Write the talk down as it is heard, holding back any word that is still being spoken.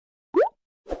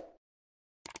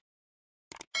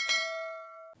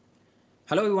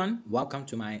Hello everyone, welcome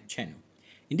to my channel.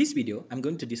 In this video, I'm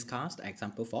going to discuss the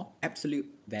example for absolute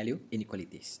value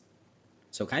inequalities.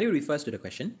 So kindly refers to the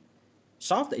question,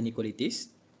 solve the inequalities.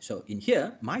 So in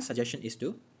here, my suggestion is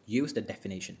to use the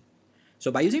definition.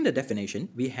 So by using the definition,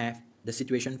 we have the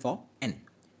situation for n,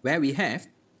 where we have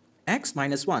x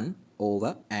minus 1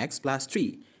 over x plus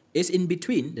 3 is in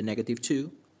between the negative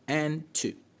 2 and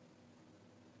 2,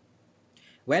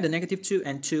 where the negative 2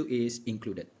 and 2 is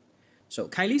included. So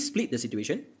kindly split the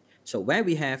situation. So where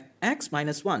we have x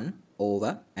minus 1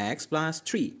 over x plus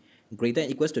 3 greater than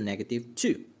or equals to negative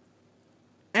 2.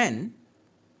 And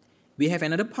we have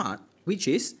another part which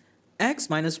is x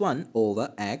minus 1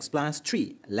 over x plus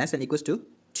 3 less than or equals to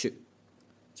 2.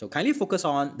 So kindly focus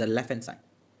on the left hand side.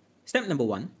 Step number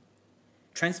 1.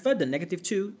 Transfer the negative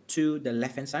 2 to the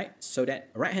left hand side so that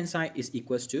right hand side is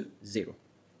equals to 0.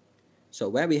 So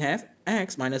where we have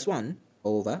x minus 1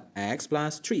 over x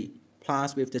plus 3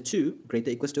 plus with the 2 greater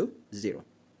or equals to 0.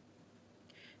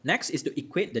 Next is to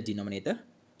equate the denominator.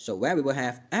 So where we will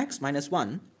have x minus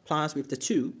 1 plus with the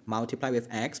 2 multiplied with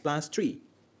x plus 3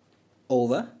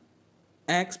 over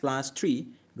x plus 3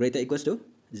 greater or equals to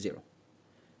 0.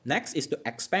 Next is to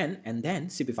expand and then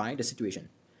simplify the situation.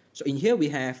 So in here we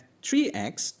have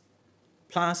 3x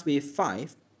plus with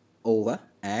 5 over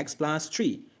x plus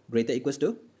 3 greater or equals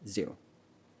to 0.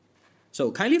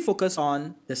 So kindly focus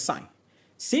on the sign.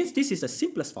 Since this is the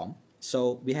simplest form,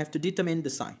 so we have to determine the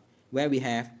sign, where we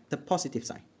have the positive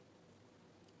sign.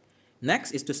 Next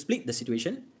is to split the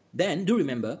situation. Then do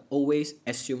remember, always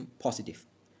assume positive.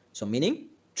 So meaning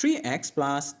 3x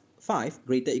plus 5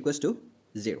 greater or equals to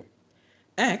 0.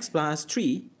 X plus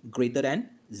 3 greater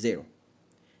than 0.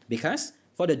 Because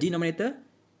for the denominator,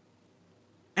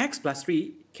 x plus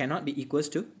 3 cannot be equals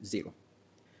to 0.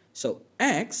 So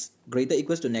x greater or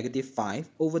equals to negative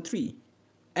 5 over 3.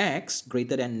 X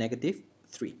greater than negative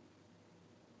 3.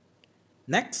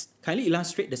 Next, kindly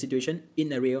illustrate the situation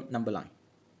in a real number line.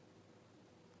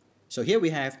 So here we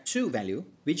have two values,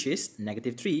 which is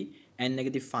negative 3 and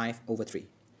negative 5 over 3.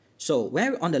 So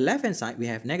where on the left hand side we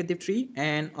have negative 3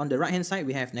 and on the right hand side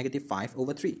we have negative 5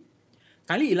 over 3.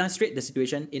 Kindly illustrate the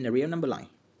situation in a real number line.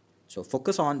 So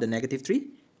focus on the negative 3,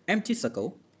 empty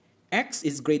circle, x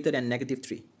is greater than negative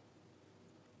 3.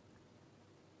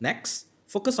 Next,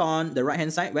 focus on the right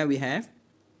hand side where we have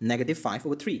negative 5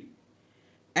 over 3.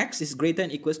 X is greater than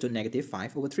or equals to negative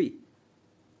 5 over 3.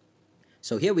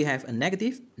 So here we have a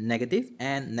negative, negative,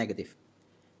 and negative.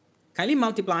 Kindly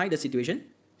multiply the situation.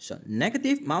 So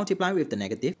negative multiplied with the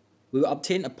negative, we will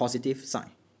obtain a positive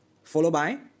sign. Followed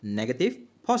by negative,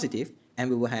 positive, and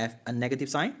we will have a negative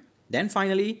sign. Then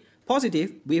finally,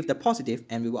 positive with the positive,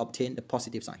 and we will obtain the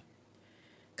positive sign.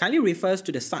 Kindly refers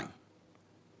to the sign,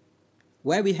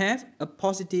 where we have a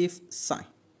positive sign.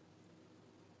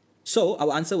 So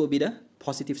our answer will be the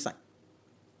positive sign.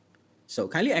 So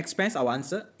kindly express our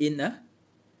answer in an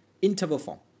interval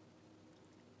form.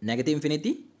 Negative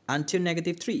infinity until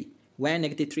negative 3, where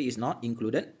negative 3 is not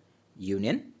included,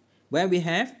 union, where we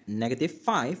have negative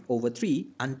 5 over 3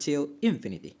 until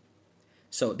infinity.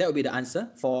 So that will be the answer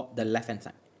for the left hand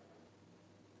side.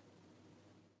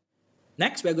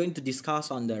 Next, we are going to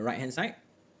discuss on the right hand side.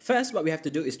 First, what we have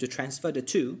to do is to transfer the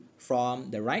 2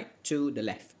 from the right to the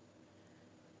left.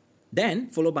 Then,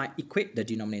 followed by equate the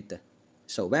denominator.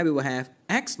 So, where we will have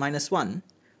x minus 1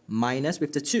 minus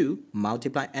with the 2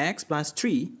 multiply x plus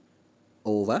 3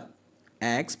 over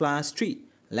x plus 3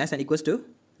 less than or equals to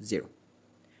 0.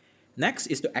 Next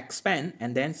is to expand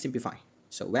and then simplify.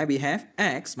 So, where we have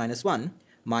x minus 1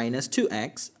 minus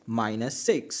 2x minus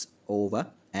 6 over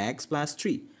x plus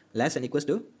 3 less than or equals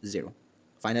to 0.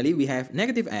 Finally, we have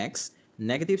negative x,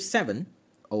 negative 7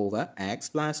 over x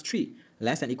plus 3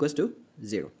 less than or equals to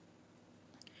 0.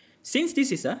 Since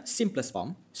this is a simplest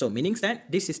form, so meaning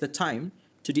that this is the time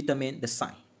to determine the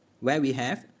sign, where we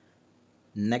have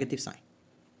negative sign.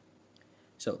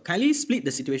 So kindly split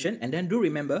the situation and then do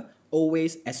remember,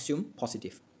 always assume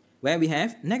positive, where we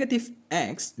have negative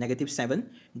x, negative 7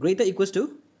 greater or equals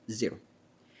to 0.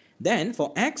 Then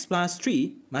for x plus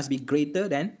 3 must be greater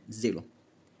than 0.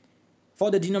 For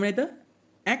the denominator,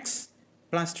 x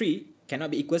plus 3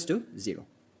 cannot be equals to 0.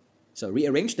 So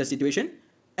rearrange the situation.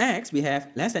 X we have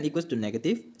less than or equals to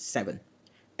negative 7.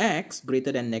 X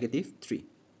greater than negative 3.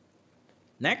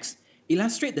 Next,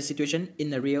 illustrate the situation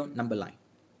in a real number line.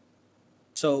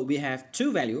 So we have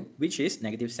two values, which is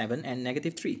negative 7 and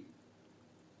negative 3.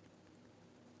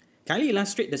 Kindly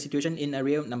illustrate the situation in a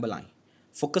real number line.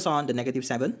 Focus on the negative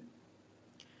 7.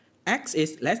 X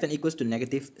is less than or equals to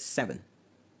negative 7.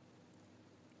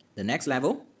 The next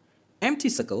level, empty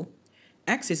circle,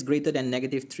 x is greater than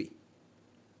negative 3.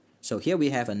 So here we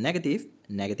have a negative,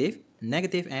 negative,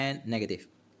 negative and negative.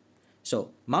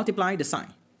 So multiply the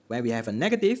sign. Where we have a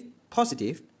negative,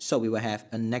 positive, so we will have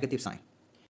a negative sign.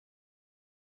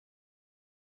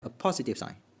 A positive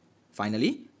sign.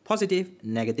 Finally, positive,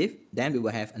 negative, then we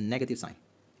will have a negative sign.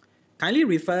 Kindly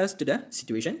refers to the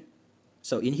situation.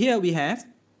 So in here we have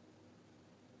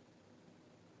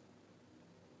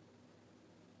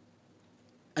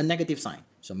a negative sign.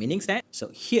 So meaning that, so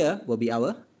here will be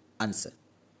our answer.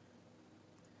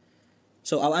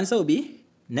 So our answer will be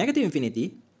negative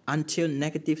infinity until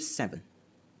negative 7.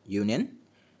 Union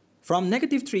from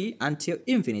negative 3 until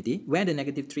infinity, where the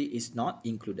negative 3 is not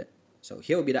included. So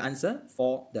here will be the answer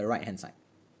for the right hand side.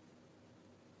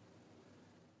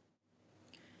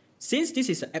 Since this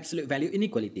is an absolute value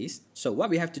inequalities, so what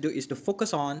we have to do is to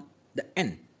focus on the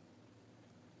n.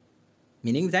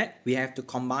 Meaning that we have to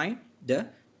combine the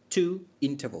two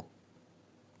intervals.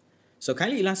 So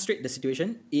kindly illustrate the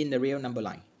situation in the real number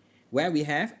line, where we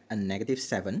have a negative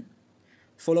 7,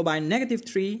 followed by negative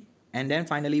 3, and then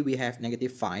finally we have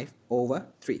negative 5 over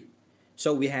 3.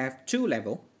 So we have two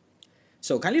levels.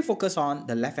 So kindly focus on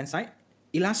the left hand side,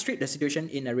 illustrate the situation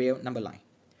in a real number line.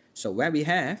 So where we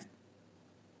have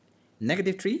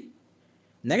negative 3,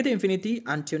 negative infinity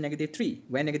until negative 3,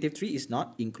 where negative 3 is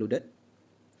not included.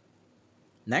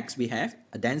 Next we have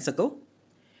a dense circle,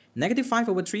 negative 5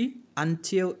 over 3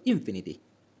 until infinity.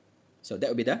 So that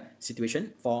will be the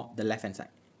situation for the left hand side.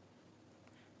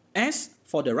 As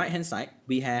for the right hand side,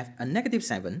 we have a negative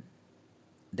 7,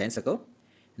 dense circle,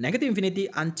 negative infinity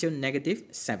until negative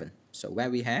 7. So where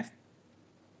we have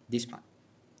this part.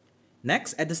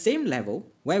 Next, at the same level,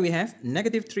 where we have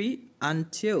negative 3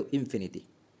 until infinity.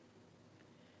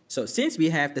 So since we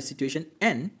have the situation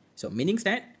n, so meaning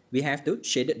that we have to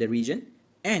shade the region,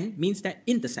 n means that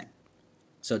intersect.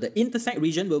 So the intersect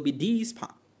region will be this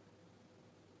part.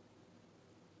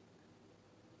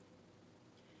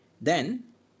 Then,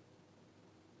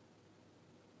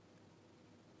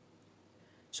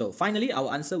 so finally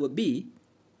our answer would be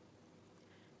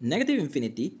negative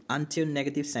infinity until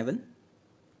negative 7,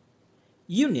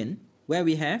 union, where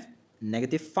we have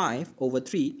negative 5 over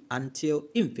 3 until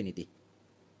infinity.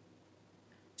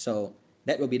 So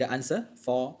that will be the answer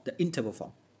for the interval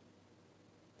form.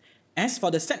 As for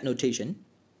the set notation,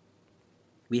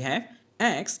 we have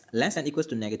x less than equals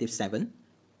to negative 7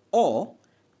 or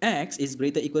x is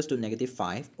greater equals to negative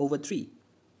 5 over 3.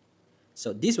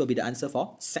 So this will be the answer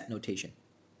for set notation.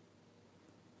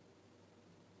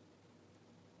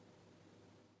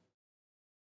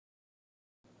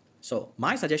 So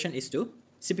my suggestion is to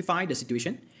simplify the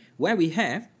situation where we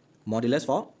have modulus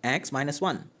for x minus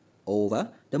 1 over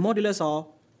the modulus of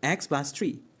x plus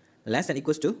 3 less than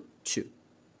equals to 2.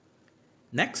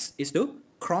 Next is to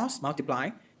cross multiply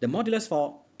the modulus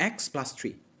for x plus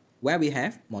 3, where we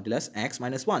have modulus x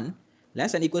minus 1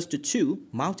 less than equals to 2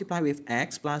 multiplied with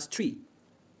x plus 3.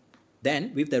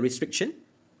 Then with the restriction,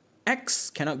 x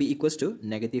cannot be equals to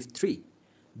negative 3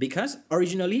 because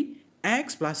originally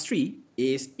x plus 3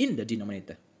 is in the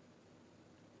denominator.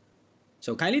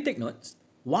 So kindly take notes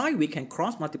why we can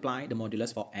cross multiply the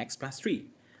modulus for x plus 3.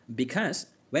 Because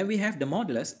when we have the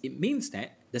modulus, it means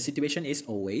that the situation is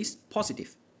always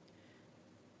positive.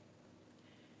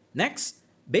 Next,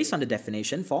 based on the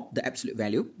definition for the absolute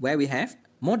value, where we have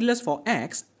modulus for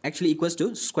x actually equals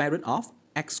to square root of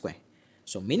x squared.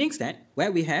 So meaning that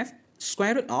where we have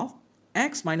square root of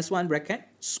x minus 1 bracket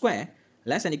square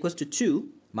less than equals to 2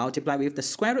 multiplied with the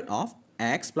square root of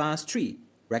x plus 3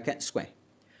 bracket square.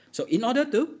 So in order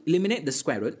to eliminate the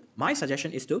square root, my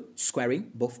suggestion is to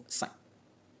squaring both sides.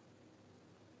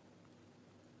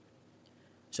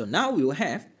 So now we will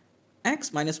have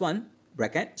x minus 1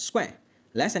 bracket square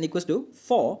less than equals to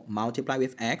 4 multiplied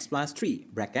with x plus 3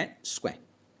 bracket square.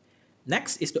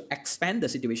 Next is to expand the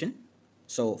situation.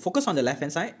 So focus on the left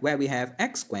hand side where we have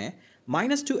x square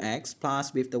minus 2x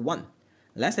plus with the 1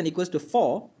 less than equals to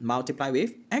 4 multiplied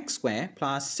with x square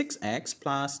plus 6x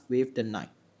plus with the 9.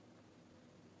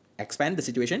 Expand the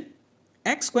situation.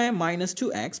 X square minus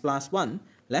 2x plus 1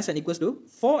 less than equals to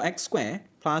 4x square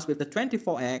plus with the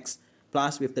 24x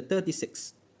plus with the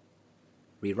 36.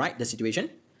 Rewrite the situation.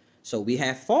 So we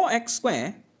have 4x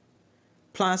square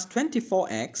plus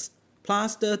 24x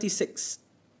plus 36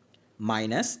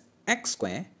 minus x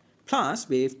square plus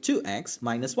with 2x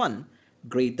minus 1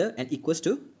 greater and equals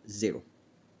to 0.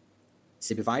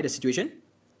 Simplify the situation.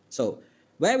 So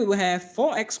where we will have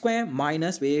 4x square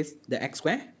minus with the x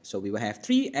square, so we will have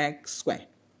 3x square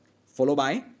followed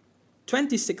by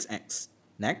 26x.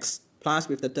 Next, plus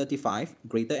with the 35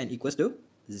 greater and equals to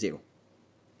 0.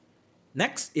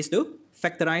 Next is to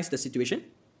factorize the situation.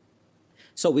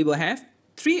 So we will have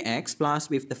 3x plus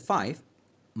with the 5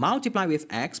 multiply with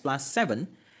x plus 7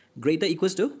 greater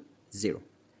equals to 0.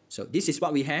 So this is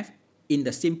what we have in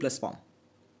the simplest form.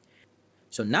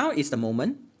 So now is the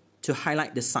moment to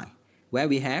highlight the sign where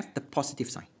we have the positive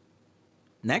sign.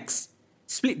 Next,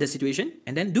 split the situation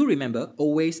and then do remember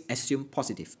always assume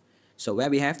positive. So where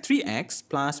we have 3x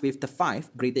plus with the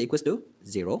 5 greater equals to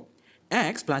 0,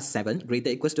 x plus 7 greater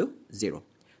equals to 0.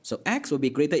 So x will be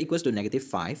greater equals to negative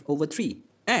 5 over 3.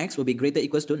 X will be greater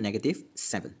equals to negative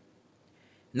 7.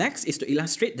 Next is to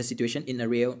illustrate the situation in a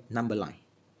real number line.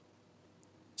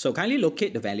 So kindly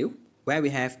locate the value where we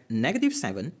have negative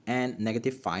 7 and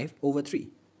negative 5 over 3.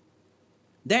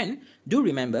 Then do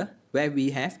remember where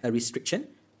we have a restriction,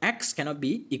 x cannot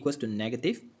be equals to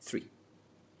negative 3.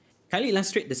 Kindly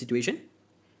illustrate the situation.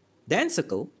 Then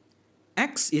circle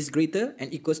x is greater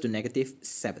and equals to negative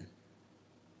 7.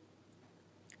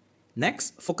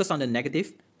 Next, focus on the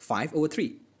negative 5 over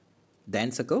 3.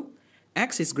 Then circle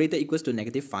x is greater equals to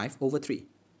negative 5 over 3.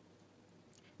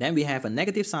 Then we have a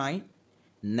negative sign,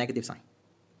 negative sign.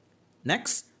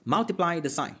 Next, multiply the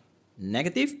sign.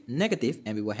 Negative, negative,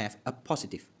 and we will have a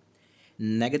positive.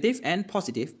 Negative and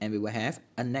positive, and we will have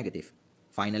a negative.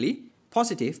 Finally,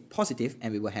 positive, positive,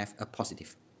 and we will have a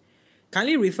positive.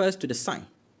 Kindly refers to the sign.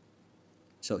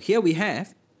 So here we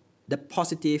have the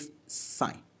positive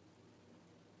sign.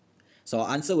 So our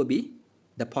answer will be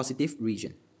the positive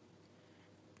region.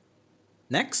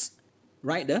 Next,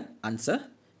 write the answer.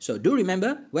 So do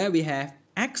remember where we have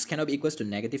x cannot be equals to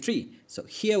negative 3. So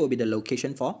here will be the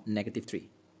location for negative 3.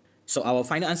 So our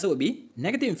final answer will be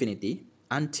negative infinity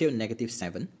until negative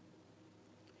 7.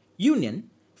 Union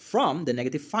from the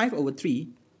negative 5 over 3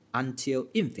 until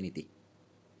infinity.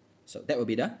 So that will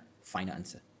be the final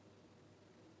answer.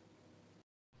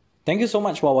 Thank you so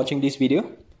much for watching this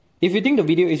video. If you think the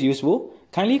video is useful,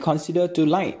 kindly consider to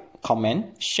like,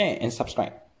 comment, share and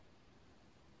subscribe.